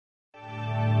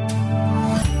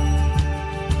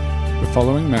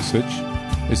following message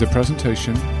is a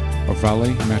presentation of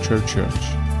Valley Metro Church,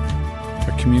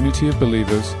 a community of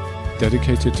believers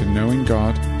dedicated to knowing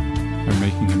God and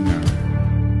making Him known.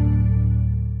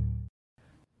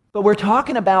 But we're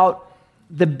talking about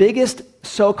the biggest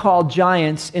so-called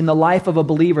giants in the life of a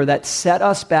believer that set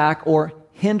us back or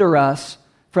hinder us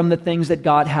from the things that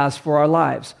God has for our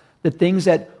lives, the things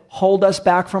that hold us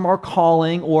back from our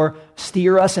calling or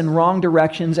steer us in wrong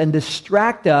directions and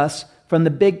distract us from the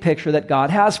big picture that God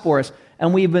has for us.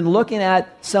 And we've been looking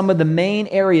at some of the main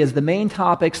areas, the main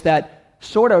topics that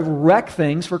sort of wreck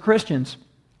things for Christians.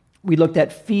 We looked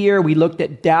at fear, we looked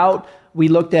at doubt, we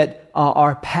looked at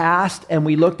our past, and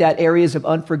we looked at areas of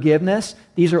unforgiveness.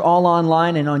 These are all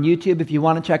online and on YouTube if you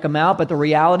want to check them out. But the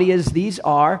reality is these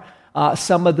are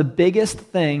some of the biggest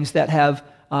things that have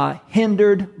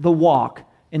hindered the walk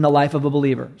in the life of a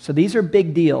believer. So these are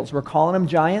big deals. We're calling them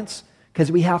giants because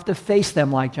we have to face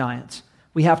them like giants.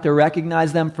 We have to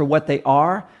recognize them for what they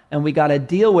are, and we got to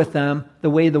deal with them the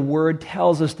way the Word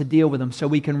tells us to deal with them so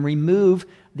we can remove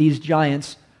these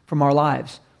giants from our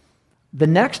lives. The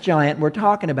next giant we're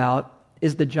talking about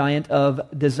is the giant of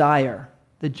desire,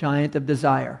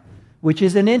 which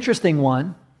is an interesting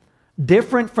one,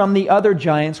 different from the other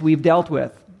giants we've dealt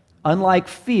with. Unlike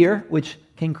fear, which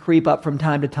can creep up from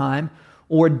time to time,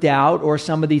 or doubt, or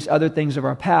some of these other things of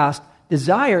our past,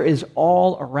 desire is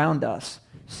all around us.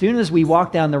 As soon as we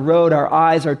walk down the road, our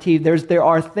eyes, our teeth, there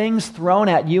are things thrown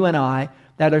at you and I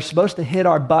that are supposed to hit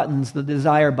our buttons, the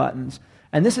desire buttons.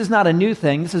 And this is not a new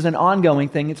thing. This is an ongoing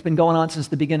thing. It's been going on since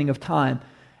the beginning of time.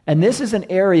 And this is an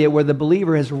area where the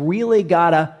believer has really got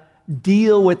to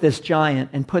deal with this giant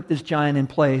and put this giant in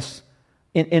place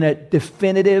in a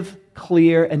definitive,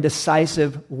 clear, and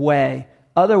decisive way.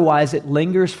 Otherwise, it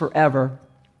lingers forever,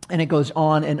 and it goes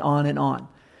on and on and on.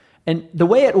 And the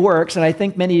way it works, and I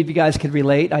think many of you guys could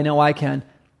relate, I know I can,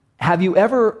 have you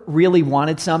ever really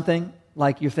wanted something,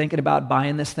 like you're thinking about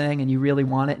buying this thing and you really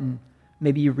want it, and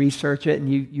maybe you research it and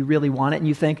you really want it, and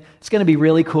you think, it's going to be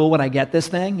really cool when I get this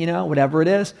thing, whatever it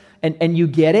is, and you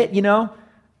get it,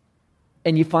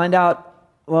 and you find out,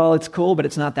 well, it's cool, but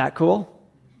it's not that cool.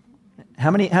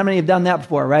 How many have done that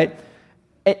before, right?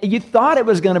 You thought it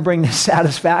was going to bring this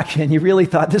satisfaction. You really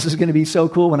thought this is going to be so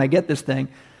cool when I get this thing.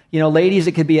 Ladies,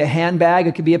 it could be a handbag,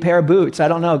 it could be a pair of boots. I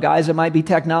don't know. Guys, it might be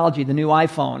technology, the new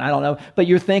iPhone. I don't know. But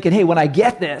you're thinking, hey, when I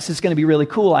get this, it's going to be really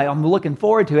cool. I'm looking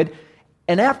forward to it.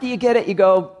 And after you get it, you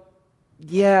go,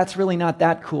 yeah, it's really not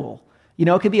that cool.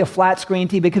 It could be a flat screen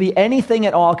TV. It could be anything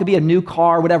at all. It could be a new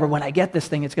car, whatever. When I get this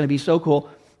thing, it's going to be so cool.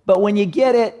 But when you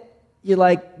get it, you're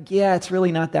like, yeah, it's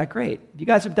really not that great. You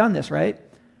guys have done this, right?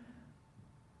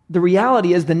 The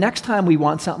reality is the next time we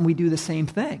want something, we do the same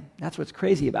thing. That's what's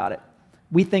crazy about it.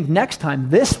 We think next time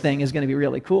this thing is going to be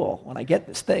really cool. When I get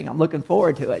this thing, I'm looking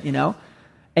forward to it,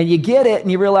 And you get it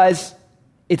and you realize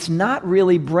it's not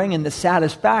really bringing the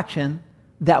satisfaction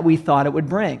that we thought it would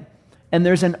bring. And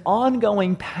there's an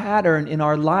ongoing pattern in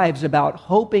our lives about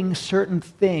hoping certain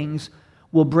things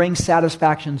will bring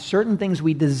satisfaction. Certain things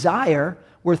we desire,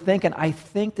 we're thinking, I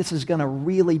think this is going to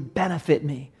really benefit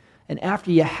me. And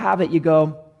after you have it, you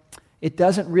go, it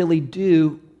doesn't really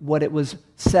do what it was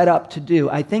set up to do.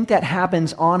 I think that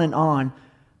happens on and on,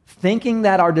 thinking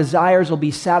that our desires will be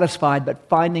satisfied, but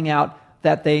finding out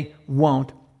that they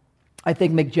won't. I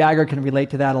think Mick Jagger can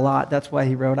relate to that a lot. That's why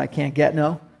he wrote, I can't get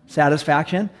no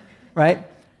satisfaction, right?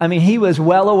 I mean, he was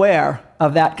well aware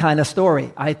of that kind of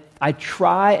story. I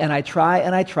try and I try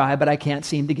and I try, but I can't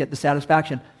seem to get the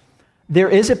satisfaction. There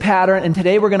is a pattern, and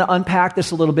today we're going to unpack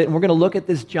this a little bit, and we're going to look at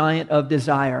this giant of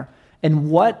desire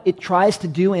and what it tries to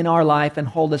do in our life and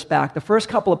hold us back. The first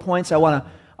couple of points I want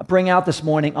to bring out this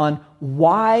morning on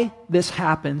why this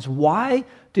happens. Why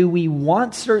do we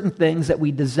want certain things that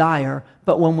we desire,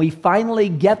 but when we finally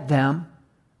get them,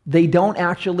 they don't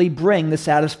actually bring the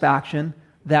satisfaction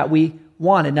that we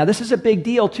wanted? Now, this is a big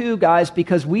deal too, guys,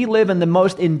 because we live in the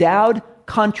most endowed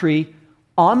country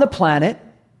on the planet,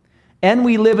 and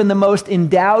we live in the most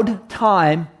endowed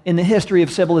time in the history of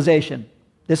civilization.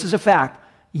 This is a fact.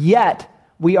 Yet,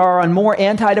 we are on more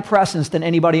antidepressants than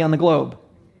anybody on the globe.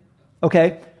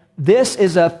 Okay? This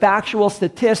is a factual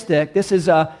statistic. This is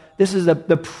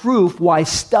the proof why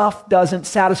stuff doesn't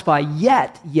satisfy.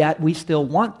 Yet, we still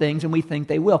want things and we think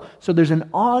they will. So there's an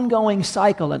ongoing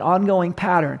cycle, an ongoing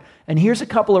pattern. And here's a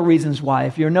couple of reasons why.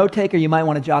 If you're a note taker, you might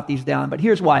want to jot these down. But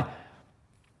here's why.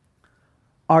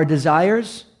 Our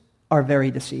desires are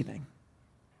very deceiving.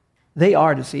 They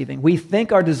are deceiving. We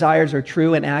think our desires are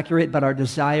true and accurate, but our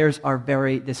desires are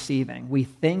very deceiving. We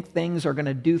think things are going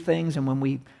to do things, and when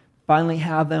we finally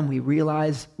have them, we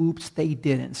realize, oops, they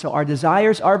didn't. So our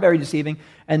desires are very deceiving.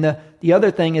 And the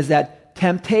other thing is that that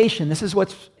temptation, this is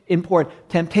what's important,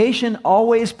 temptation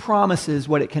always promises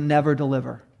what it can never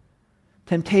deliver.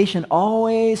 Temptation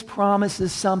always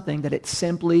promises something that it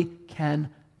simply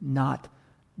cannot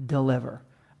deliver.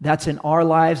 That's in our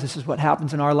lives. This is what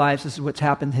happens in our lives. This is what's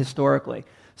happened historically.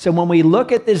 So when we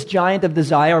look at this giant of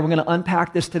desire, we're going to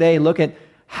unpack this today, look at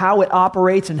how it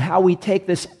operates and how we take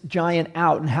this giant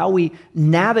out and how we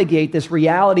navigate this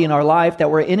reality in our life that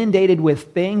we're inundated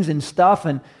with things and stuff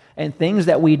and things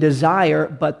that we desire,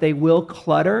 but they will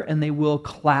clutter and they will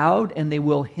cloud and they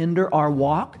will hinder our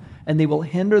walk and they will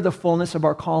hinder the fullness of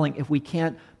our calling if we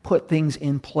can't put things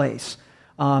in place.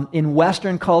 In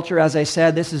Western culture, as I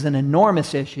said, this is an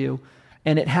enormous issue,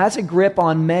 and it has a grip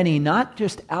on many, not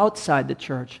just outside the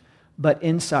church, but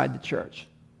inside the church.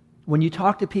 When you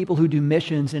talk to people who do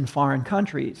missions in foreign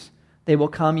countries, they will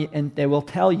come and they will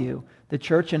tell you the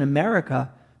church in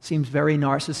America seems very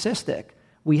narcissistic.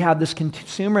 We have this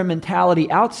consumer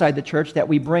mentality outside the church that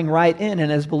we bring right in,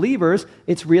 and as believers,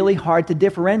 it's really hard to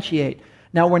differentiate.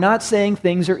 Now, we're not saying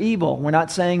things are evil. We're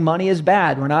not saying money is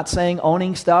bad. We're not saying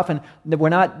owning stuff, and we're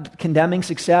not condemning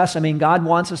success. I mean, God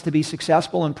wants us to be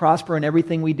successful and prosper in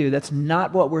everything we do. That's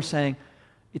not what we're saying.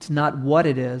 It's not what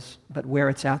it is, but where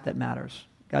it's at that matters.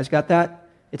 Guys got that?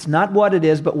 It's not what it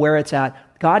is, but where it's at.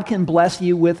 God can bless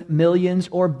you with millions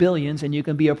or billions, and you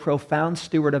can be a profound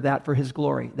steward of that for His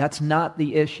glory. That's not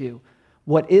the issue.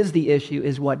 What is the issue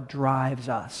is what drives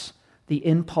us. The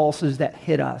impulses that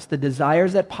hit us, the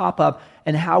desires that pop up,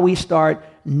 and how we start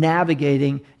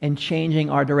navigating and changing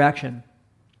our direction.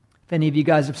 If any of you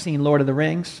guys have seen Lord of the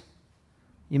Rings,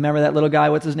 you remember that little guy,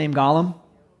 what's his name, Gollum?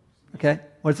 Okay,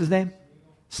 what's his name?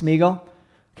 Smeagol.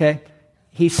 Okay,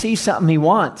 he sees something he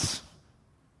wants,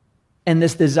 and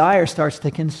this desire starts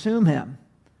to consume him.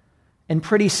 And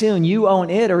pretty soon you own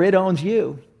it or it owns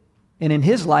you. And in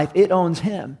his life, it owns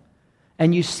him.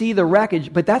 And you see the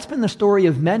wreckage, but that's been the story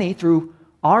of many through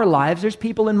our lives. There's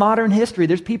people in modern history.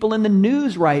 There's people in the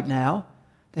news right now,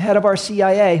 the head of our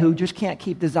CIA, who just can't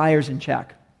keep desires in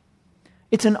check.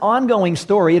 It's an ongoing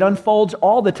story. It unfolds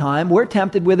all the time. We're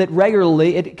tempted with it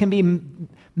regularly. It can be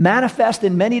manifest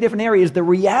in many different areas. The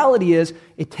reality is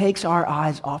it takes our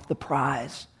eyes off the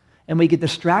prize. And we get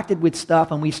distracted with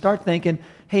stuff and we start thinking,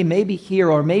 hey, maybe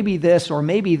here or maybe this or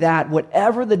maybe that,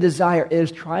 whatever the desire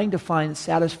is, trying to find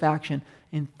satisfaction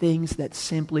in things that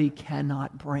simply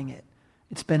cannot bring it.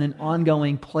 It's been an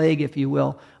ongoing plague, if you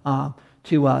will,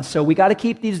 to us. So we got to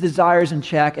keep these desires in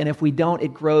check, and if we don't,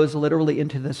 it grows literally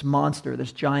into this monster,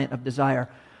 this giant of desire.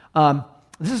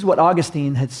 This is what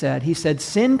Augustine had said. He said,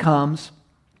 sin comes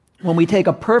when we take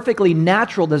a perfectly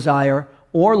natural desire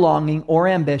or longing or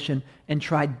ambition and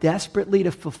try desperately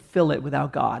to fulfill it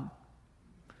without God.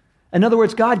 In other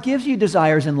words, God gives you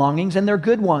desires and longings, and they're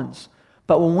good ones.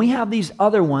 But when we have these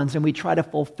other ones and we try to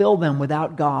fulfill them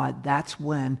without God, that's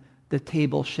when the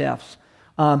table shifts.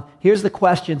 Here's the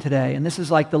question today, and this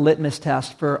is like the litmus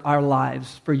test for our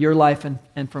lives, for your life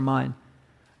and for mine.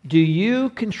 Do you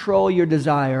control your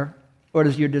desire, or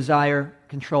does your desire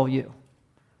control you?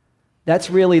 That's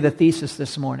really the thesis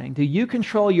this morning. Do you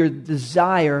control your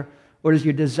desire, or does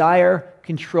your desire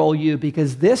control you?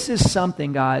 Because this is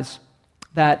something, guys,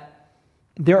 that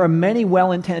there are many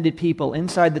well-intended people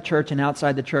inside the church and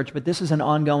outside the church, but this is an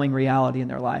ongoing reality in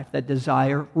their life, that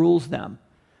desire rules them.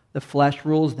 The flesh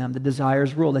rules them. The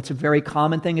desires rule. That's a very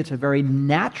common thing. It's a very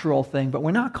natural thing, but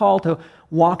we're not called to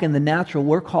walk in the natural.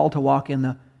 We're called to walk in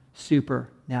the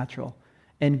supernatural.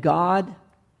 And God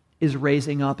is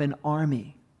raising up an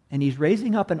army, and He's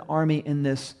raising up an army in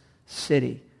this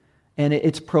city. And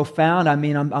it's profound. I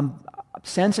mean, I'm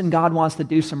sensing God wants to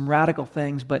do some radical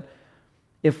things, but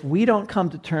if we don't come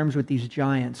to terms with these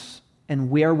giants and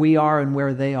where we are and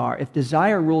where they are, if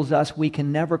desire rules us, we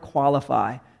can never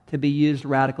qualify to be used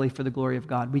radically for the glory of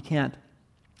God. We can't.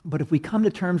 But if we come to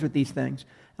terms with these things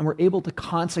and we're able to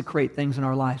consecrate things in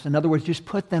our lives, in other words, just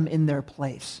put them in their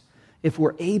place, if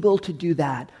we're able to do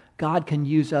that, God can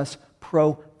use us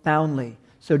profoundly.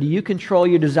 So do you control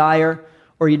your desire,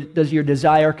 or does your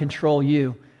desire control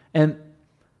you? And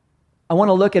I want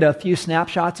to look at a few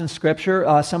snapshots in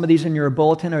Scripture. Some of these in your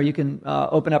bulletin, or you can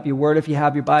open up your Word if you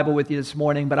have your Bible with you this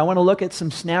morning. But I want to look at some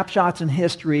snapshots in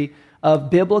history of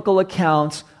biblical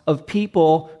accounts of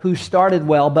people who started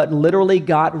well but literally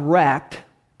got wrecked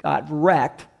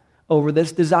over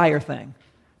this desire thing.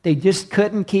 They just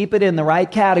couldn't keep it in the right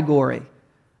category.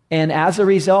 And as a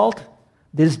result,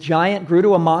 this giant grew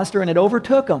to a monster and it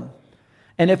overtook them.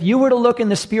 And if you were to look in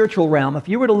the spiritual realm, if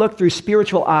you were to look through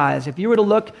spiritual eyes, if you were to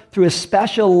look through a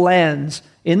special lens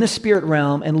in the spirit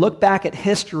realm and look back at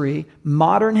history,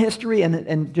 modern history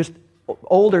and just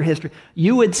older history,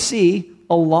 you would see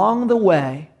along the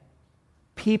way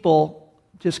people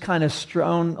just kind of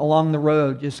strewn along the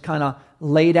road, just kind of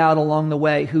laid out along the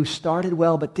way, who started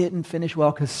well but didn't finish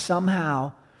well because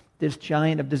somehow this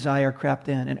giant of desire crept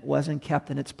in and it wasn't kept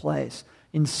in its place.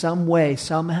 In some way,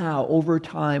 somehow, over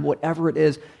time, whatever it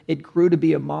is, it grew to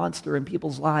be a monster in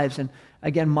people's lives. And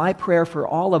again, my prayer for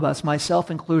all of us,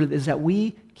 myself included, is that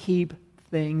we keep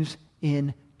things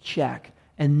in check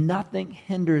and nothing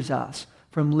hinders us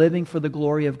from living for the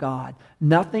glory of God.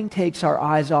 Nothing takes our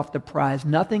eyes off the prize.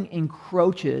 Nothing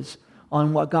encroaches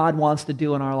on what God wants to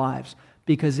do in our lives.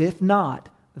 Because if not,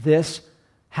 this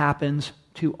happens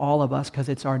to all of us because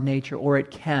it's our nature, or it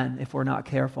can if we're not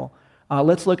careful.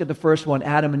 Let's look at the first one,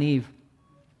 Adam and Eve.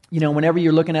 You know, whenever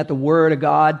you're looking at the Word of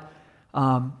God,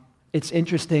 it's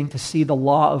interesting to see the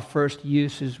law of first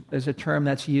use as a term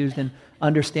that's used in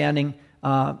understanding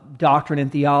doctrine and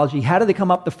theology. How did they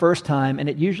come up the first time? And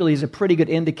it usually is a pretty good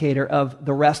indicator of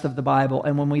the rest of the Bible.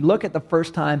 And when we look at the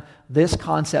first time this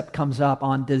concept comes up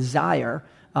on desire,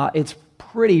 it's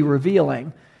pretty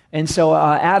revealing. And so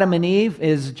Adam and Eve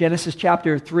is Genesis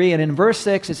chapter 3, and in verse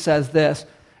 6 it says this.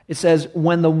 It says,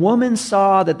 when the woman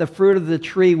saw that the fruit of the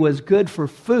tree was good for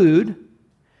food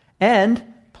and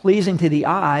pleasing to the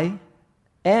eye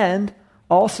and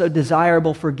also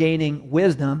desirable for gaining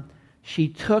wisdom, she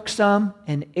took some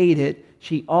and ate it.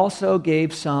 She also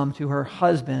gave some to her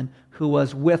husband who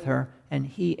was with her, and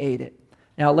he ate it.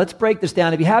 Now, let's break this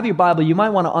down. If you have your Bible, you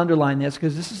might want to underline this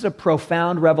because this is a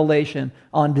profound revelation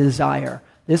on desire.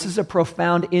 This is a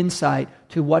profound insight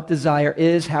to what desire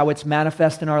is, how it's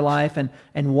manifest in our life,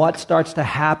 and what starts to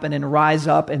happen and rise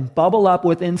up and bubble up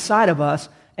with inside of us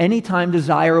anytime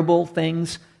desirable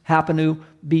things happen to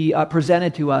be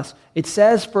presented to us. It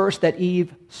says first that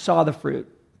Eve saw the fruit.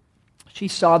 She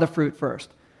saw the fruit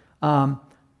first. And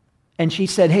she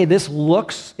said, hey, it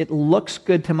looks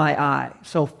good to my eye.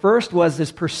 So first was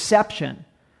this perception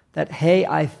that, hey,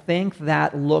 I think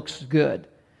that looks good.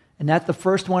 And that the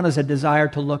first one is a desire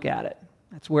to look at it.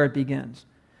 That's where it begins.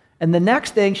 And the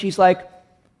next thing, she's like,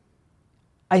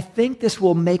 I think this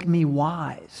will make me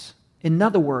wise. In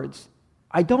other words,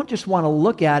 I don't just want to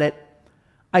look at it,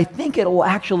 I think it will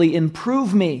actually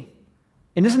improve me.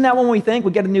 And isn't that when we think?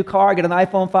 We get a new car, get an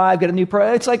iPhone 5, get a new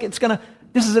Pro. It's like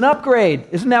this is an upgrade.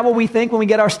 Isn't that what we think when we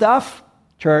get our stuff?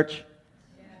 Church.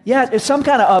 Yeah, it's some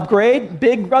kind of upgrade.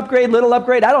 Big upgrade, little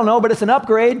upgrade. I don't know, but it's an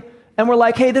upgrade. And we're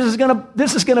like, hey, this is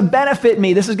gonna benefit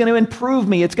me. This is going to improve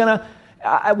me. It's going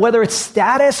to, whether it's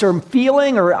status or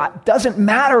feeling or doesn't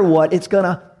matter what, it's going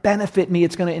to benefit me.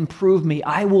 It's going to improve me.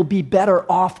 I will be better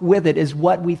off with it is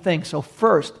what we think. So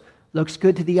first, looks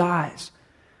good to the eyes.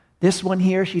 This one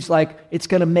here, she's like, it's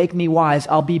going to make me wise.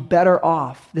 I'll be better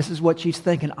off. This is what she's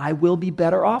thinking. I will be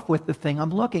better off with the thing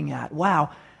I'm looking at.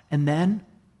 Wow. And then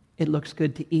it looks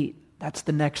good to eat. That's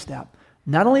the next step.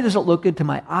 Not only does it look good to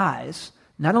my eyes,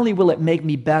 not only will it make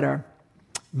me better,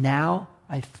 now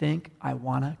I think I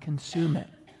want to consume it.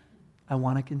 I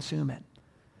want to consume it.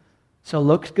 So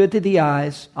looks good to the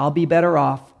eyes. I'll be better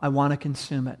off. I want to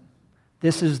consume it.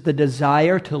 This is the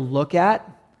desire to look at,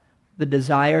 the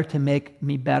desire to make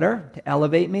me better, to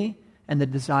elevate me, and the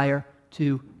desire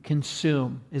to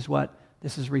consume is what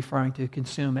this is referring to,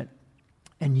 consume it.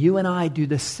 And you and I do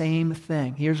the same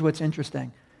thing. Here's what's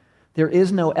interesting. There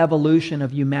is no evolution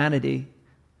of humanity.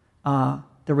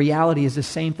 The reality is the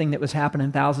same thing that was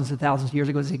happening thousands and thousands of years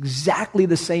ago. It's exactly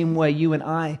the same way you and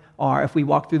I are if we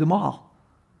walk through the mall.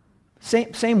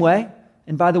 Same way.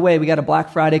 And by the way, we got a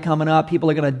Black Friday coming up. People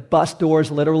are going to bust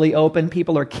doors literally open.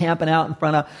 People are camping out in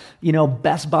front of,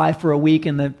 Best Buy for a week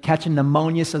and they're catching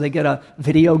pneumonia so they get a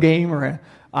video game or an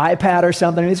iPad or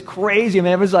something. It's crazy,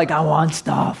 man. Everyone's like, I want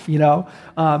stuff,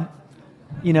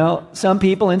 some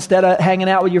people, instead of hanging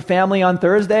out with your family on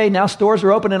Thursday, now stores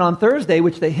are opening on Thursday,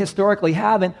 which they historically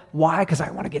haven't. Why? Because I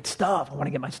want to get stuff. I want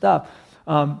to get my stuff.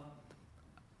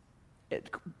 It's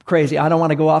crazy. I don't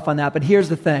want to go off on that, but here's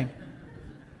the thing.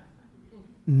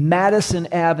 Madison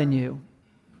Avenue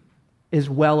is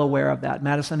well aware of that.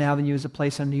 Madison Avenue is a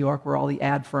place in New York where all the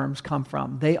ad firms come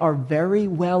from. They are very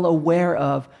well aware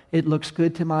of, it looks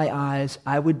good to my eyes,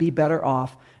 I would be better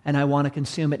off, and I want to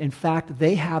consume it. In fact,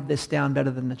 they have this down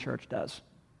better than the church does.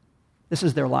 This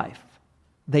is their life.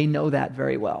 They know that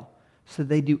very well. So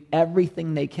they do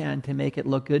everything they can to make it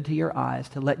look good to your eyes,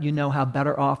 to let you know how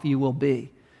better off you will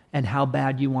be and how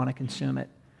bad you want to consume it.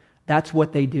 That's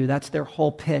what they do. That's their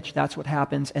whole pitch. That's what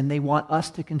happens, and they want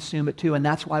us to consume it too, and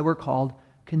that's why we're called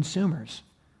consumers.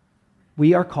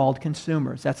 We are called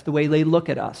consumers. That's the way they look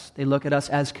at us. They look at us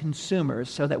as consumers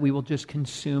so that we will just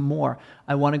consume more.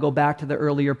 I want to go back to the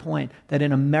earlier point that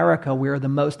in America, we are the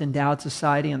most endowed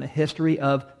society in the history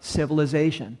of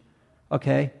civilization.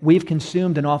 Okay? We've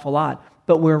consumed an awful lot.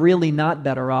 but we're really not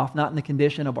better off, not in the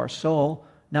condition of our soul,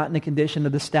 not in the condition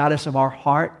of the status of our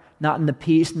heart, not in the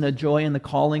peace and the joy and the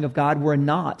calling of God. We're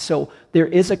not. So there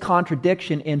is a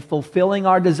contradiction in fulfilling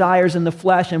our desires in the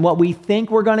flesh and what we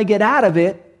think we're going to get out of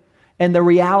it and the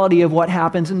reality of what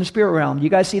happens in the spirit realm. You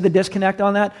guys see the disconnect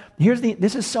on that?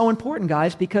 This is so important,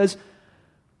 guys, because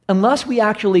unless we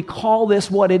actually call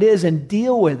this what it is and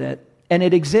deal with it, and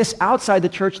it exists outside the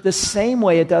church the same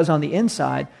way it does on the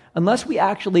inside, unless we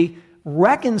actually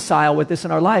reconcile with this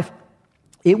in our life,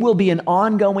 it will be an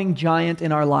ongoing giant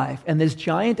in our life. And this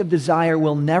giant of desire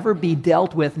will never be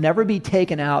dealt with, never be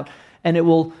taken out, and it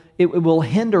will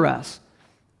hinder us.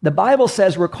 The Bible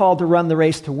says we're called to run the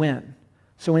race to win.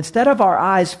 So instead of our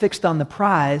eyes fixed on the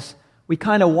prize, we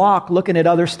kind of walk looking at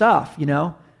other stuff, you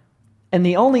know? And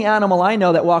the only animal I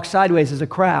know that walks sideways is a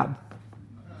crab.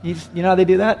 You know how they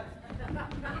do that?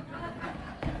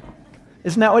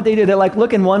 Isn't that what they do? They're like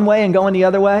looking one way and going the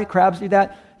other way. Crabs do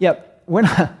that. Yep, we're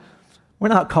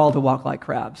not called to walk like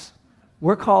crabs.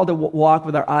 We're called to walk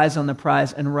with our eyes on the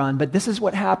prize and run. But this is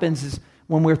what happens is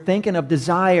when we're thinking of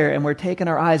desire and we're taking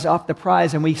our eyes off the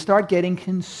prize and we start getting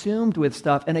consumed with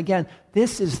stuff. And again,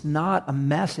 this is not a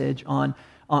message on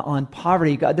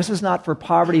poverty. God, this is not for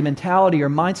poverty mentality or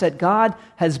mindset. God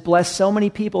has blessed so many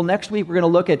people. Next week, we're going to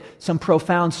look at some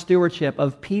profound stewardship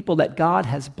of people that God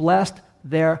has blessed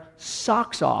their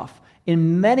socks off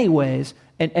in many ways.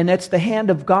 And it's the hand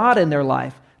of God in their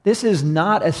life. This is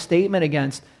not a statement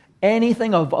against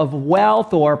anything of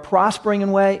wealth or prospering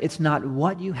in way. It's not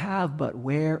what you have, but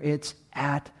where it's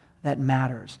at that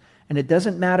matters. And it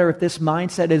doesn't matter if this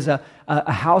mindset is a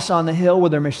house on the hill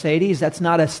with a Mercedes. That's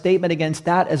not a statement against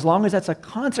that, as long as that's a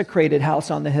consecrated house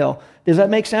on the hill. Does that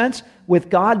make sense? With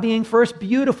God being first,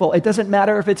 beautiful. It doesn't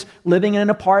matter if it's living in an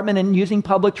apartment and using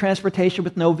public transportation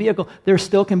with no vehicle. There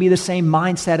still can be the same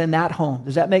mindset in that home.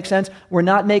 Does that make sense? We're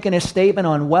not making a statement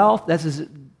on wealth.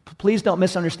 Please don't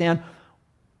misunderstand.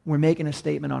 We're making a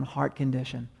statement on heart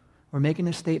condition. We're making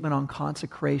a statement on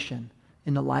consecration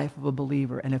in the life of a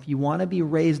believer. And if you want to be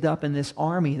raised up in this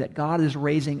army that God is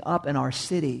raising up in our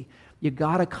city, you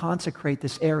got to consecrate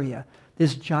this area.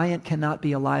 This giant cannot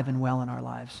be alive and well in our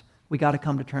lives. We got to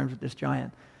come to terms with this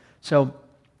giant. So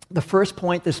the first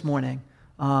point this morning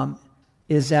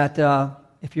is that,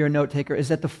 if you're a note taker, is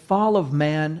that the fall of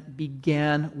man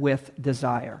began with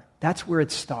desire. That's where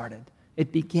it started.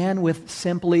 It began with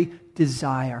simply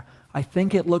desire. I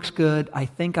think it looks good. I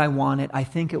think I want it. I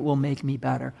think it will make me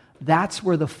better. That's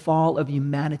where the fall of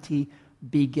humanity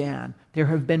began. There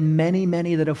have been many,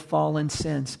 many that have fallen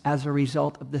since as a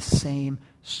result of the same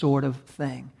sort of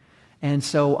thing. And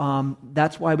so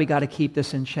that's why we got to keep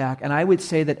this in check. And I would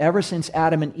say that ever since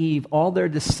Adam and Eve, all their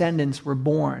descendants were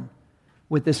born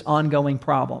with this ongoing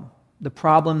problem. The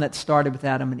problem that started with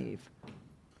Adam and Eve.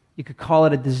 You could call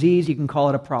it a disease, you can call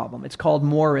it a problem. It's called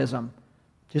moreism.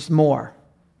 Just more.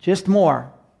 Just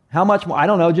more. How much more? I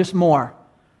don't know, just more.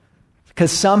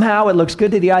 Because somehow it looks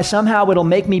good to the eye, somehow it'll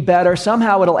make me better,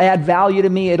 somehow it'll add value to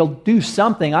me, it'll do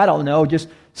something, I don't know, just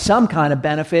some kind of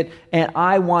benefit, and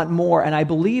I want more. And I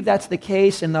believe that's the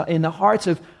case in the hearts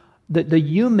of the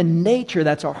human nature.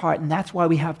 That's our heart, and that's why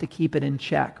we have to keep it in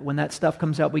check. When that stuff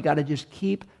comes up, we got to just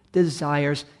keep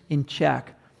desires in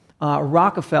check.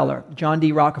 Rockefeller, John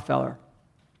D. Rockefeller,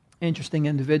 interesting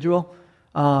individual,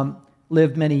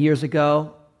 lived many years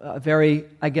ago, a very,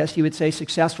 I guess you would say,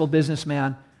 successful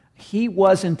businessman. He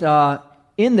wasn't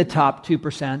in the top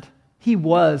 2%. He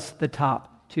was the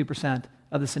top 2%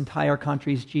 of this entire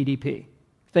country's GDP.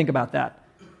 Think about that.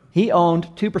 He owned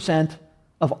 2%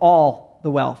 of all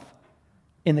the wealth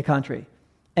in the country.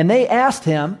 And they asked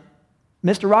him,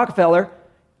 Mr. Rockefeller,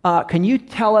 can you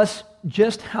tell us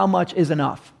just how much is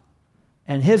enough?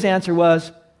 And his answer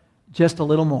was, just a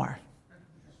little more.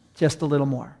 Just a little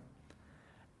more.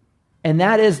 And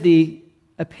that is the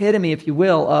epitome, if you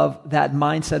will, of that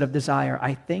mindset of desire.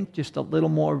 I think just a little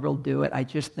more will do it. I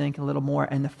just think a little more.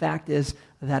 And the fact is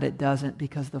that it doesn't,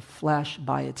 because the flesh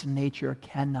by its nature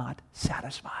cannot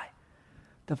satisfy.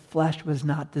 The flesh was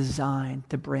not designed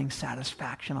to bring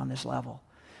satisfaction on this level.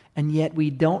 And yet we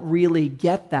don't really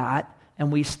get that,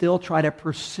 and we still try to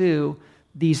pursue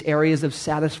these areas of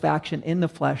satisfaction in the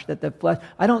flesh, that the flesh,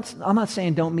 I'm not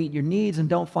saying don't meet your needs and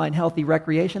don't find healthy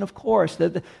recreation, of course,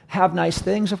 have nice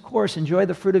things, of course, enjoy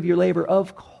the fruit of your labor,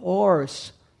 of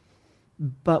course,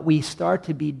 but we start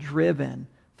to be driven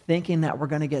thinking that we're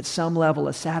going to get some level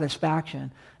of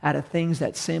satisfaction out of things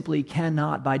that simply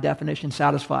cannot, by definition,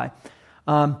 satisfy.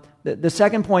 The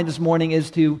second point this morning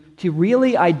is to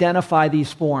really identify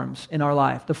these forms in our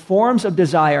life, the forms of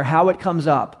desire, how it comes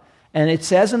up. And it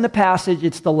says in the passage,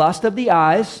 it's the lust of the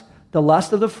eyes, the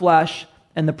lust of the flesh,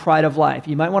 and the pride of life.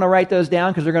 You might want to write those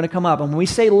down because they're going to come up. And when we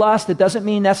say lust, it doesn't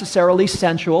mean necessarily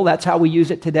sensual. That's how we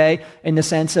use it today in the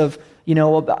sense of,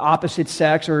 the opposite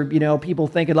sex or, people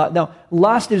thinking, no,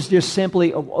 lust is just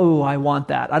simply, oh, I want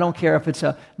that. I don't care if it's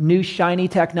a new shiny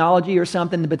technology or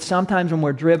something, but sometimes when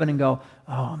we're driven and go,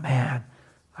 oh man,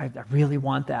 I really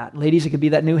want that. Ladies, it could be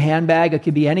that new handbag. It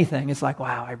could be anything. It's like,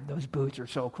 wow, those boots are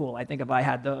so cool. I think if I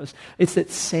had those. It's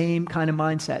that same kind of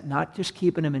mindset, not just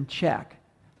keeping them in check.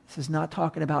 This is not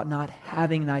talking about not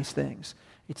having nice things.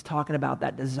 It's talking about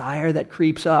that desire that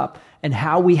creeps up and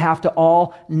how we have to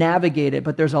all navigate it.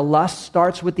 But there's a lust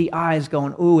starts with the eyes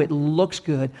going, ooh, it looks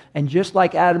good. And just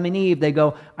like Adam and Eve, they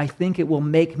go, I think it will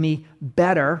make me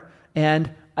better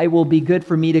and it will be good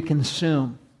for me to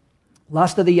consume.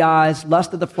 Lust of the eyes,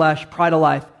 lust of the flesh, pride of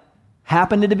life.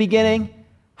 Happened in the beginning,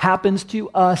 happens to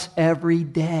us every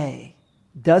day.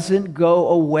 Doesn't go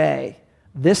away.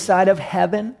 This side of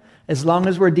heaven, as long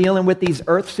as we're dealing with these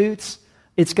earth suits,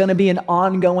 it's going to be an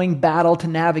ongoing battle to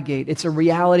navigate. It's a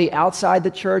reality outside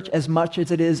the church as much as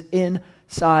it is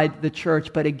inside the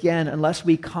church. But again, unless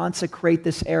we consecrate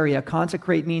this area,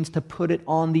 consecrate means to put it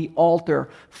on the altar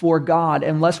for God.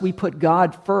 Unless we put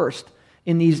God first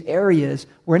in these areas,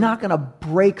 we're not going to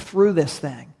break through this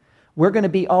thing. We're going to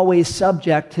be always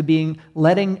subject to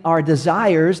letting our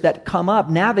desires that come up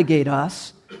navigate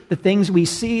us. The things we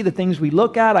see, the things we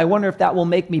look at, I wonder if that will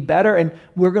make me better. And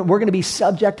we're going to be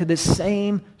subject to this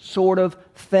same sort of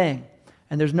thing.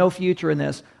 And there's no future in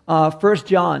this. 1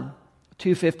 John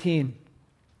 2:15.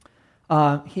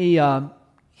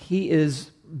 He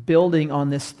is building on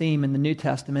this theme in the New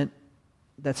Testament,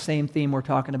 that same theme we're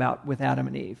talking about with Adam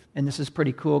and Eve. And this is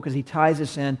pretty cool because he ties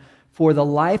us in. For the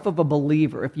life of a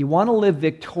believer, if you want to live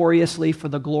victoriously for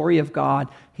the glory of God,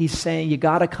 he's saying you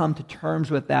got to come to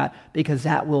terms with that because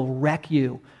that will wreck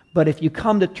you. But if you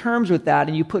come to terms with that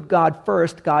and you put God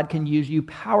first, God can use you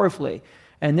powerfully.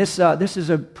 And this is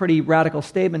a pretty radical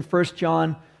statement. 1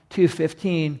 John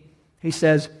 2:15, he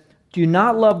says, do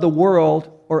not love the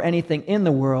world or anything in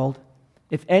the world.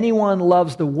 If anyone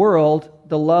loves the world,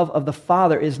 the love of the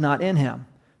Father is not in him.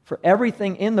 For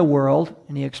everything in the world,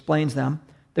 and he explains them,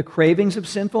 the cravings of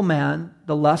sinful man,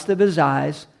 the lust of his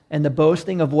eyes, and the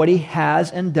boasting of what he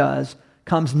has and does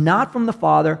comes not from the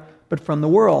Father, but from the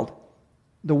world.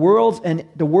 The world and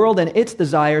its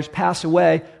desires pass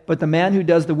away, but the man who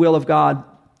does the will of God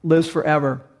lives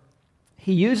forever.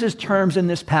 He uses terms in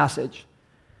this passage.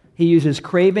 He uses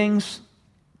cravings,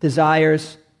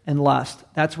 desires, and lust.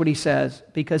 That's what he says,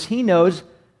 because he knows,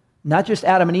 not just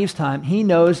Adam and Eve's time, he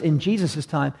knows in Jesus'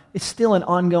 time, it's still an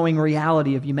ongoing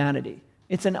reality of humanity.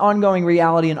 It's an ongoing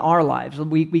reality in our lives.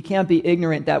 We can't be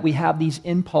ignorant that we have these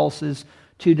impulses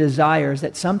to desires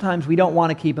that sometimes we don't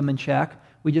want to keep them in check.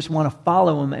 We just want to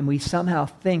follow them, and we somehow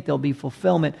think there'll be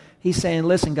fulfillment. He's saying,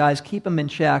 listen, guys, keep them in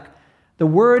check. The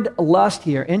word lust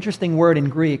here, interesting word in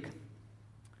Greek,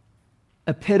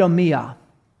 epitomia,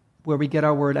 where we get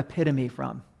our word epitome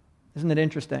from. Isn't it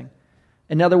interesting?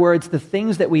 In other words, the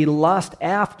things that we lust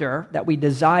after, that we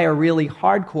desire really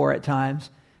hardcore at times,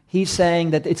 he's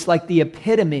saying that it's like the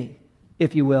epitome,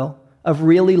 if you will, of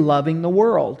really loving the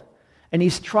world. And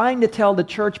he's trying to tell the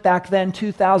church back then,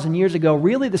 2,000 years ago,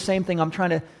 really the same thing I'm trying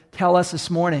to tell us this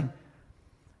morning,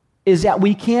 is that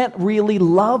we can't really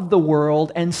love the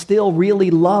world and still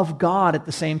really love God at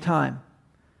the same time.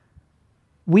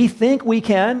 We think we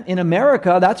can. In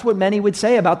America, that's what many would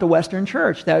say about the Western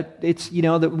church, that it's,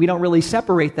 that we don't really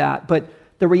separate that. But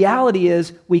the reality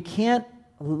is we can't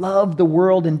love the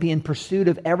world and be in pursuit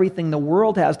of everything the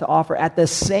world has to offer at the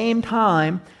same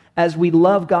time as we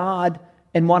love God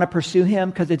and want to pursue Him,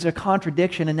 because it's a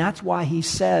contradiction. And that's why he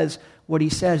says what he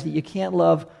says, that you can't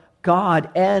love God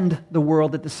and the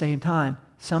world at the same time.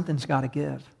 Something's got to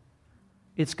give.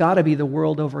 It's got to be the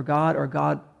world over God or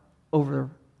God over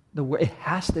the world. It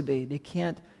has to be. They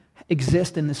can't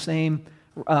exist in the same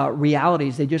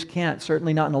realities. They just can't,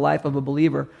 certainly not in the life of a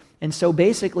believer. And so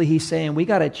basically he's saying we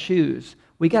got to choose.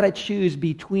 We got to choose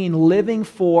between living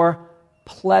for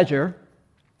pleasure.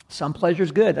 Some pleasure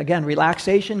is good. Again,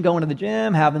 relaxation, going to the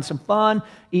gym, having some fun,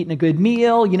 eating a good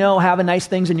meal, having nice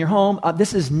things in your home.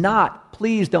 This is not,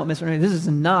 please don't misunderstand, this is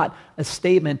not a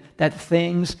statement that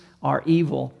things are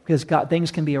evil, because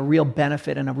things can be a real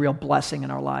benefit and a real blessing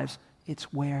in our lives.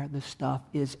 It's where the stuff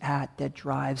is at that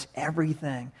drives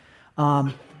everything.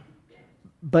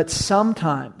 But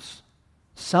sometimes,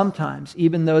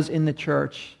 even those in the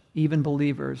church, even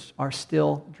believers, are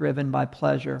still driven by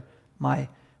pleasure.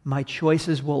 My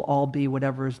choices will all be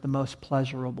whatever is the most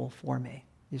pleasurable for me.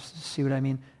 You see what I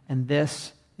mean? And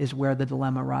this is where the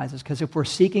dilemma arises. Because if we're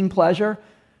seeking pleasure,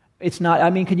 it's not,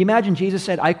 can you imagine Jesus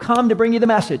said, I come to bring you the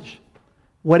message.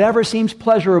 Whatever seems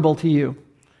pleasurable to you.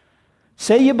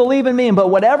 Say you believe in me,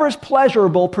 but whatever's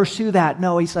pleasurable, pursue that.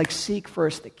 No, he's like, seek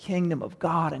first the kingdom of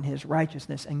God and his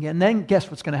righteousness. And then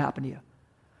guess what's going to happen to you?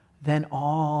 Then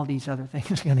all these other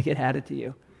things are going to get added to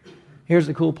you. Here's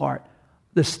the cool part.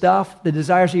 The stuff, the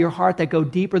desires of your heart that go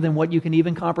deeper than what you can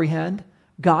even comprehend,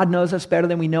 God knows us better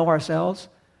than we know ourselves,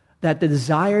 that the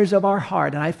desires of our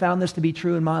heart, and I found this to be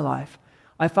true in my life.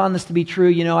 I found this to be true.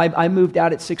 I moved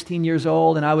out at 16 years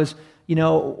old, and I was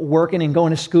working and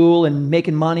going to school and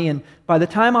making money. And by the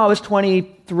time I was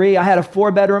 23, I had a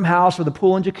 4-bedroom house with a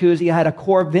pool and jacuzzi. I had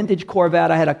a vintage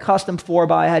Corvette. I had a custom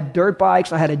 4x. I had dirt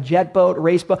bikes. I had a jet boat,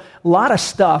 race boat, a lot of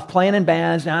stuff, playing in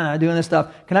bands, doing this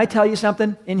stuff. Can I tell you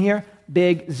something in here?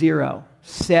 Big zero.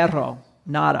 Cero.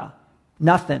 Nada.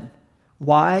 Nothing.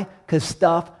 Why? Because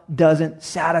stuff doesn't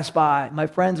satisfy. My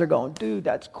friends are going, dude,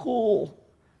 that's cool.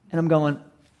 And I'm going,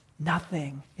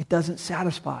 nothing. It doesn't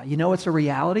satisfy. You know it's a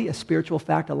reality, a spiritual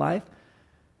fact of life?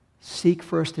 Seek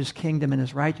first his kingdom and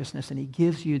his righteousness, and he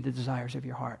gives you the desires of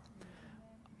your heart.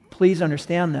 Please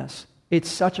understand this. It's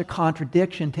such a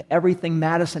contradiction to everything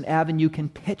Madison Avenue can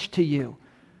pitch to you.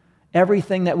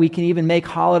 Everything that we can even make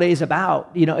holidays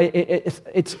about.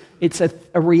 It's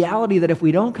a reality that if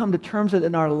we don't come to terms with it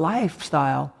in our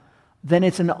lifestyle, then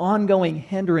it's an ongoing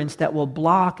hindrance that will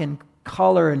block and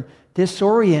color and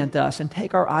disorient us and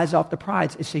take our eyes off the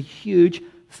prize. It's a huge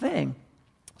thing.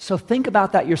 So think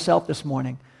about that yourself this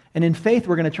morning. And in faith,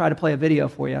 we're going to try to play a video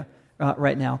for you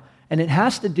right now. And it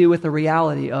has to do with the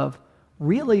reality of,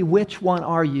 really, which one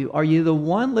are you? Are you the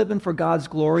one living for God's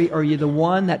glory, or are you the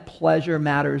one that pleasure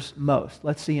matters most?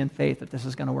 Let's see in faith if this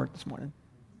is going to work this morning.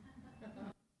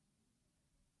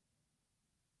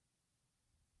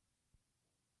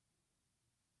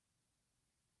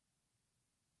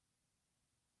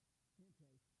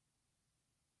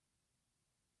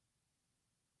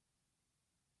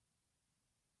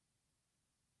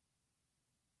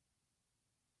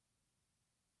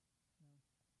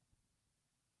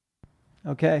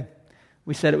 Okay,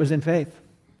 we said it was in faith.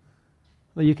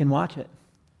 Well, you can watch it.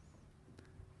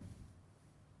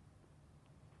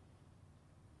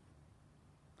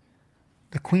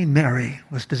 The Queen Mary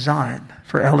was designed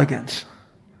for elegance.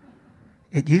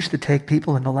 It used to take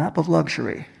people in the lap of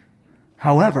luxury.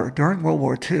 However, during World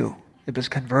War II, it was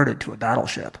converted to a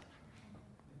battleship.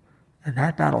 And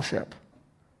that battleship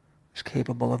was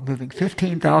capable of moving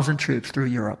 15,000 troops through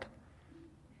Europe.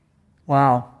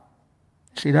 Wow.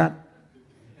 See that?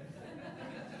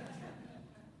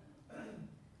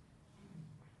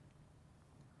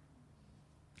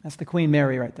 That's the Queen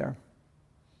Mary right there.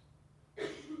 It's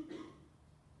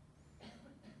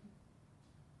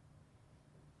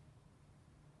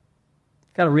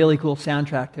got a really cool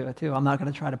soundtrack to it, too. I'm not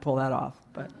going to try to pull that off,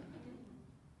 but...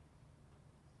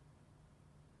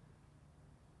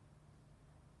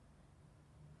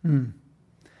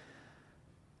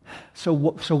 So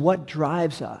what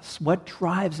drives us? What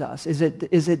drives us? Is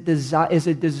it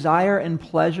desire and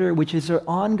pleasure, which is an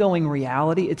ongoing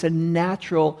reality? It's a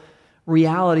natural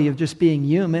reality of just being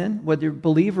human, whether you're a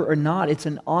believer or not. It's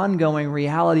an ongoing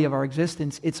reality of our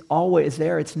existence. It's always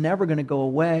there. It's never going to go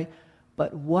away.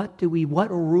 But what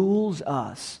rules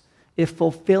us? If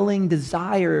fulfilling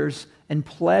desires and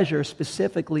pleasure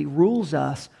specifically rules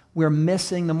us, we're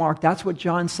missing the mark. That's what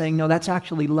John's saying. No, that's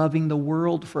actually loving the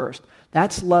world first.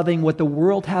 That's loving what the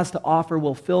world has to offer,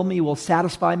 will fill me, will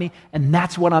satisfy me, and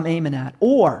that's what I'm aiming at.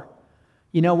 Or,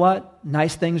 you know what?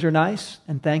 Nice things are nice,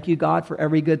 and thank you, God, for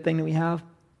every good thing that we have,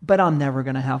 but I'm never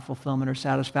going to have fulfillment or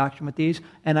satisfaction with these,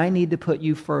 and I need to put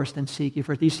you first and seek you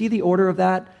first. Do you see the order of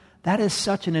that? That is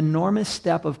such an enormous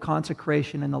step of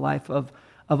consecration in the life of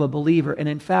a believer. And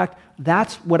in fact,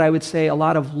 that's what I would say a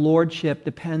lot of lordship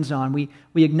depends on. We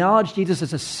acknowledge Jesus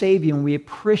as a Savior, and we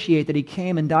appreciate that he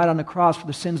came and died on the cross for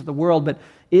the sins of the world, but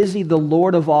is he the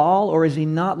Lord of all, or is he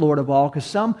not Lord of all? Because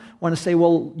some want to say,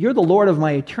 well, you're the Lord of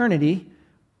my eternity,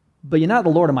 but you're not the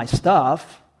Lord of my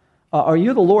stuff. Or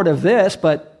you're the Lord of this,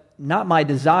 but not my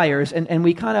desires. And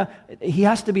he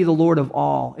has to be the Lord of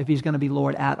all if he's going to be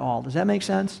Lord at all. Does that make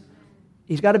sense?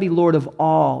 He's got to be Lord of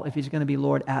all if he's going to be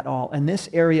Lord at all. And this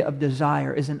area of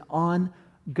desire is an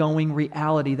ongoing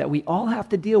reality that we all have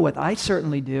to deal with. I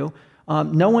certainly do.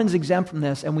 No one's exempt from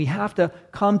this, and we have to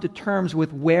come to terms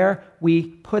with where we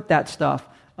put that stuff.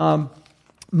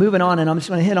 Moving on, and I'm just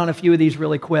going to hit on a few of these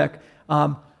really quick.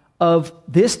 Of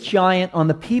this giant on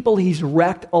the people he's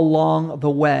wrecked along the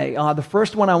way. The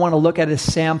first one I want to look at is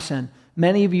Samson.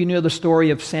 Many of you know the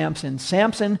story of Samson.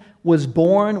 Samson was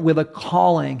born with a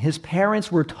calling. His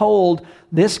parents were told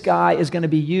this guy is going to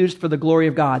be used for the glory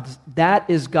of God. That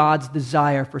is God's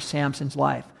desire for Samson's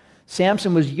life.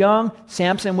 Samson was young,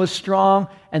 Samson was strong,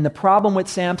 and the problem with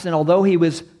Samson, although he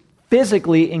was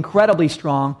physically incredibly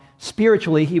strong,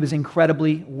 spiritually he was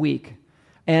incredibly weak.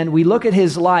 And we look at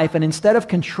his life, and instead of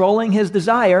controlling his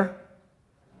desire,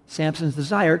 Samson's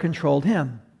desire controlled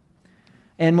him.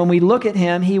 And when we look at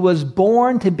him, he was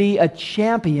born to be a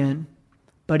champion,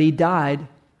 but he died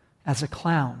as a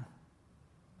clown.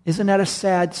 Isn't that a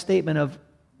sad statement of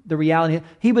the reality?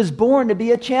 He was born to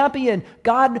be a champion.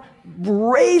 God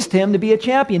raised him to be a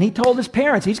champion. He told his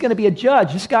parents he's going to be a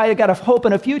judge. This guy had got a hope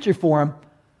and a future for him.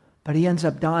 But he ends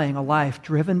up dying a life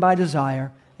driven by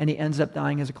desire, and he ends up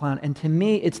dying as a clown. And to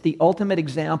me, it's the ultimate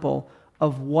example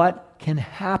of what can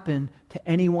happen to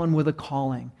anyone with a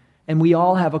calling. And we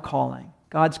all have a calling.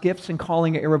 God's gifts and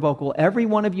calling are irrevocable. Every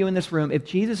one of you in this room, if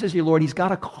Jesus is your Lord, he's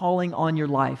got a calling on your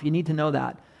life. You need to know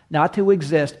that. Not to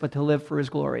exist, but to live for his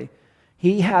glory.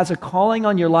 He has a calling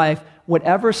on your life,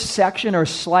 whatever section or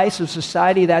slice of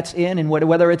society that's in, and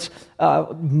whether it's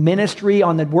ministry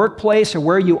on the workplace or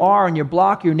where you are on your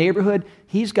block, your neighborhood,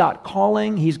 he's got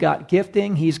calling, he's got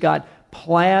gifting, he's got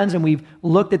plans, and we've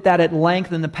looked at that at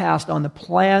length in the past on the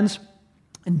plans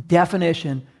and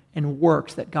definition and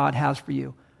works that God has for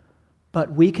you.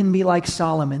 But we can be like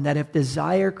Solomon, that if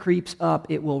desire creeps up,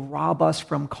 it will rob us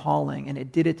from calling, and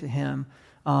it did it to him.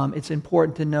 It's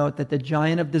important to note that the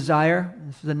giant of desire,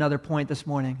 this is another point this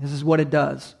morning, this is what it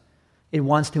does. It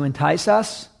wants to entice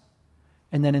us,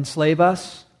 and then enslave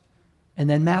us, and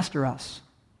then master us.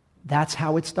 That's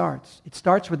how it starts. It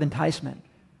starts with enticement.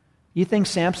 You think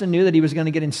Samson knew that he was going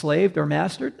to get enslaved or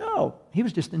mastered? No, he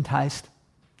was just enticed.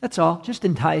 That's all, just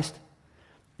enticed.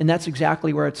 And that's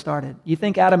exactly where it started. You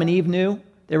think Adam and Eve knew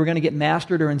they were going to get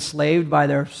mastered or enslaved by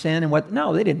their sin and what?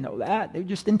 No, they didn't know that. They were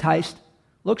just enticed.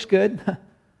 Looks good.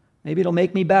 Maybe it'll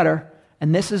make me better.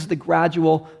 And this is the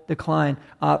gradual decline.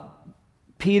 1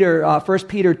 Peter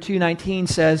 2:19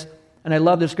 says, and I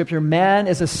love this scripture, man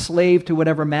is a slave to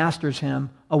whatever masters him.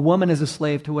 A woman is a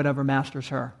slave to whatever masters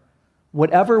her.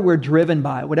 Whatever we're driven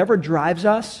by, whatever drives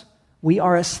us, we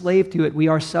are a slave to it. We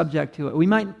are subject to it. We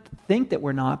might think that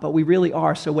we're not, but we really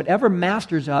are. So whatever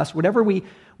masters us, whatever we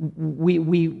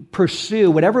pursue,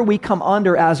 whatever we come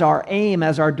under as our aim,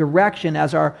 as our direction,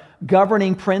 as our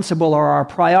governing principle or our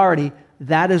priority,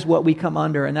 that is what we come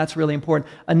under, and that's really important.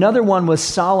 Another one was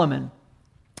Solomon.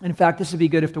 In fact, this would be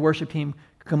good if the worship team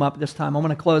could come up this time. I'm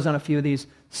going to close on a few of these.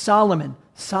 Solomon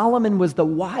was the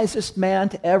wisest man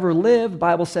to ever live, the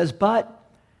Bible says, but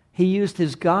he used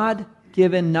his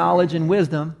God-given knowledge and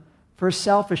wisdom for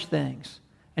selfish things.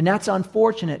 And that's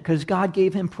unfortunate because God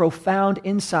gave him profound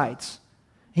insights.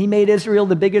 He made Israel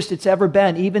the biggest it's ever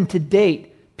been, even to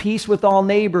date. Peace with all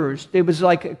neighbors. It was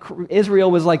like Israel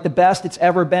was like the best it's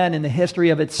ever been in the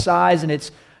history of its size and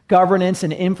its governance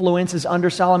and influences under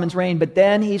Solomon's reign. But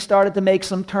then he started to make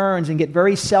some turns and get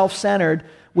very self-centered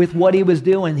with what he was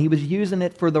doing. He was using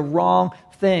it for the wrong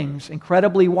things.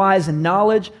 Incredibly wise in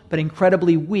knowledge, but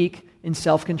incredibly weak in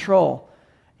self-control.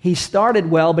 He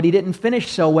started well, but he didn't finish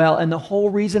so well. And the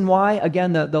whole reason why,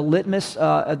 again, the litmus,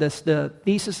 the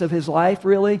thesis of his life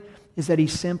really, is that he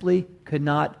simply could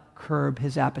not curb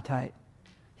his appetite.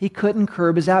 He couldn't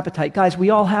curb his appetite. Guys,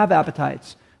 we all have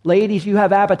appetites. Ladies, you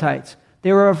have appetites.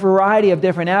 There are a variety of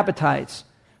different appetites,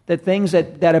 that things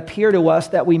that appear to us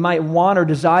that we might want or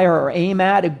desire or aim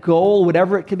at, a goal,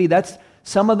 whatever it could be.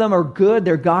 Some of them are good,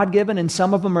 they're God-given, and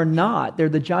some of them are not. They're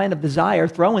the giant of desire,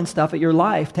 throwing stuff at your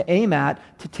life to aim at,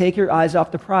 to take your eyes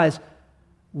off the prize.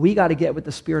 We got to get with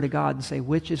the Spirit of God and say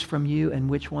which is from you and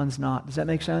which one's not. Does that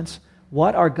make sense?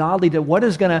 What are godly? What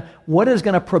is going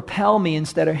to propel me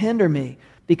instead of hinder me?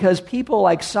 Because people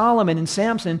like Solomon and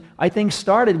Samson, I think,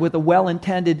 started with a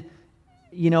well-intended,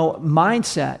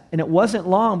 mindset, and it wasn't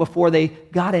long before they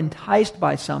got enticed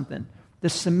by something. The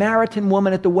Samaritan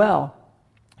woman at the well.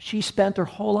 She spent her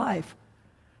whole life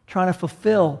trying to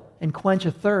fulfill and quench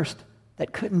a thirst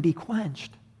that couldn't be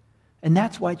quenched. And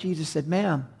that's why Jesus said,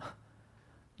 ma'am,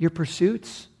 your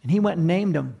pursuits, and he went and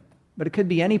named them, but it could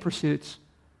be any pursuits.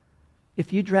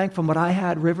 If you drank from what I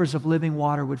had, rivers of living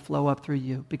water would flow up through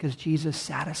you because Jesus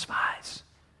satisfies.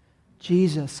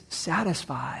 Jesus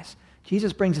satisfies.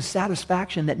 Jesus brings a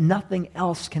satisfaction that nothing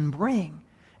else can bring.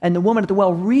 And the woman at the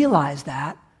well realized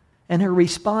that. And her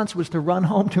response was to run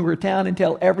home to her town and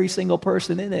tell every single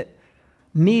person in it,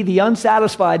 me, the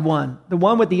unsatisfied one, the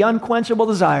one with the unquenchable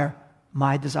desire,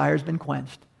 my desire's been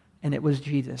quenched. And it was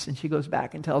Jesus. And she goes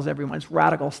back and tells everyone. It's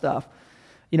radical stuff.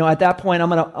 At that point, I'm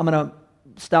gonna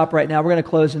stop right now. We're going to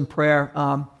close in prayer.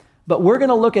 But we're going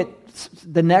to look at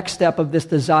the next step of this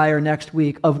desire next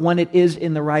week, of when it is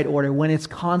in the right order, when it's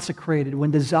consecrated.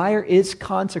 When desire is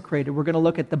consecrated, we're going to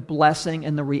look at the blessing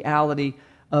and the reality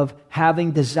of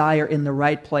having desire in the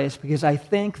right place, because I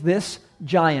think this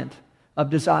giant of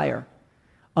desire,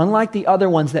 unlike the other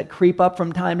ones that creep up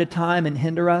from time to time and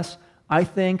hinder us, I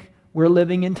think we're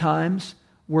living in times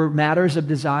where matters of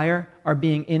desire are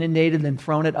being inundated and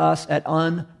thrown at us at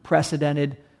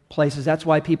unprecedented places. That's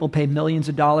why people pay millions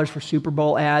of dollars for Super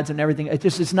Bowl ads and everything.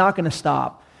 It's not going to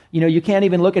stop. You know, you can't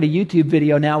even look at a YouTube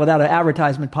video now without an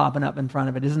advertisement popping up in front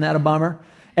of it. Isn't that a bummer?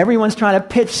 Everyone's trying to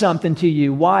pitch something to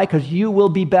you. Why? Because you will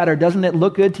be better. Doesn't it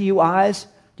look good to you eyes?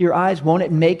 To your eyes? Won't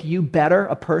it make you better,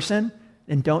 a person?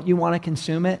 And don't you want to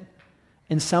consume it?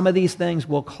 And some of these things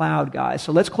will cloud, guys.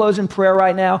 So let's close in prayer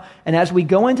right now. And as we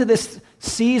go into this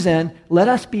season, let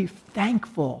us be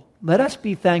thankful. Let us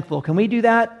be thankful. Can we do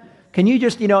that? Can you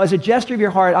just, as a gesture of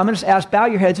your heart, I'm going to ask, bow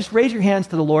your heads, just raise your hands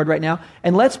to the Lord right now,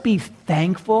 and let's be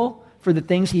thankful for the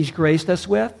things He's graced us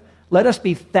with. Let us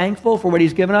be thankful for what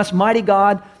He's given us. Mighty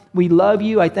God, we love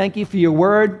You. I thank You for Your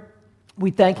word.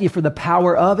 We thank You for the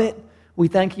power of it. We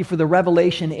thank You for the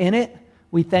revelation in it.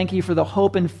 We thank You for the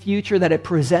hope and future that it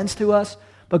presents to us.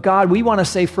 But God, we want to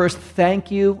say first,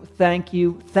 thank You, thank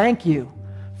You, thank You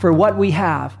for what we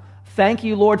have. Thank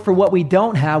You, Lord, for what we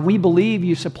don't have. We believe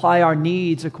You supply our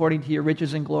needs according to Your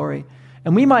riches and glory.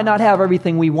 And we might not have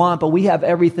everything we want, but we have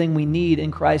everything we need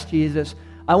in Christ Jesus.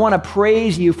 I want to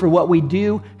praise You for what we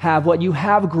do have, what You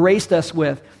have graced us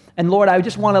with. And Lord, I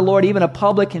just want to, Lord, even a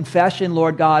public confession,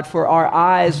 Lord God, for our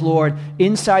eyes, Lord,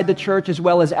 inside the church as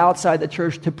well as outside the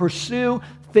church, to pursue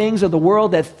things of the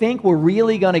world that think we're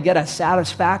really going to get a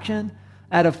satisfaction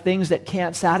out of things that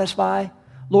can't satisfy.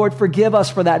 Lord, forgive us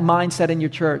for that mindset in Your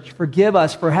church. Forgive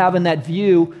us for having that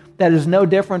view that is no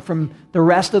different from the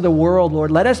rest of the world,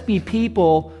 Lord. Let us be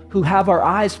people who have our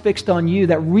eyes fixed on You,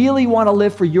 that really want to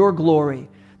live for Your glory.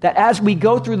 That as we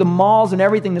go through the malls and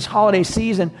everything this holiday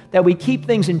season, that we keep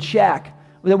things in check.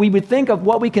 That we would think of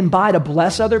what we can buy to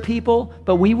bless other people,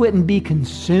 but we wouldn't be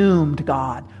consumed,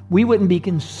 God. We wouldn't be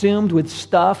consumed with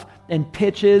stuff and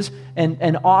pitches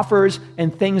and offers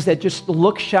and things that just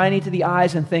look shiny to the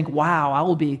eyes and think, wow, I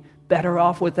will be better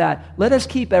off with that. Let us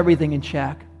keep everything in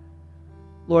check.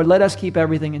 Lord, let us keep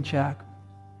everything in check.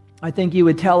 I think You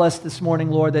would tell us this morning,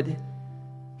 Lord, that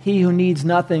he who needs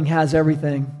nothing has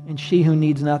everything, and she who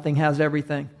needs nothing has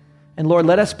everything. And Lord,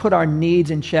 let us put our needs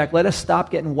in check. Let us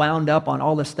stop getting wound up on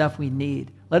all the stuff we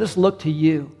need. Let us look to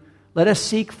You. Let us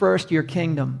seek first Your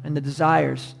kingdom and the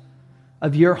desires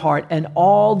of Your heart, and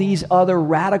all these other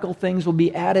radical things will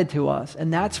be added to us.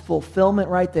 And that's fulfillment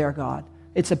right there, God.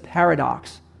 It's a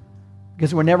paradox,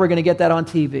 because we're never going to get that on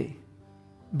TV,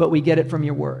 but we get it from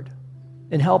Your word.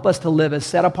 And help us to live as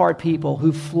set-apart people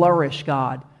who flourish,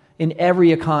 God, in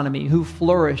every economy, who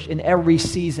flourish in every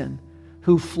season,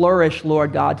 who flourish,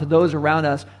 Lord God, to those around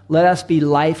us. Let us be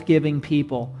life-giving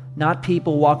people, not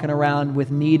people walking around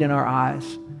with need in our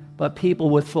eyes, but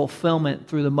people with fulfillment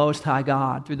through the Most High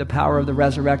God, through the power of the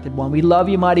resurrected one. We love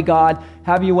You, mighty God.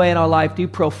 Have Your way in our life. Do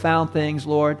profound things,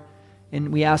 Lord. And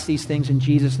we ask these things in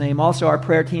Jesus' name. Also, our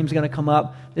prayer team is going to come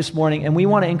up this morning, and we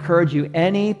want to encourage you.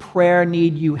 Any prayer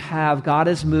need you have, God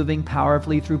is moving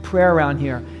powerfully through prayer around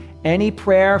here. Any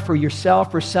prayer for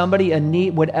yourself, for somebody, a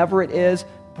need, whatever it is,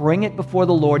 bring it before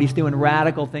the Lord. He's doing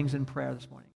radical things in prayer this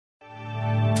morning.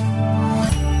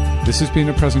 This has been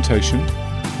a presentation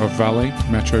of Valley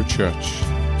Metro Church.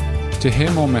 To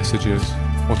hear more messages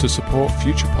or to support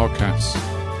future podcasts,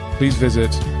 please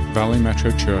visit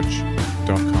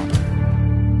valleymetrochurch.com.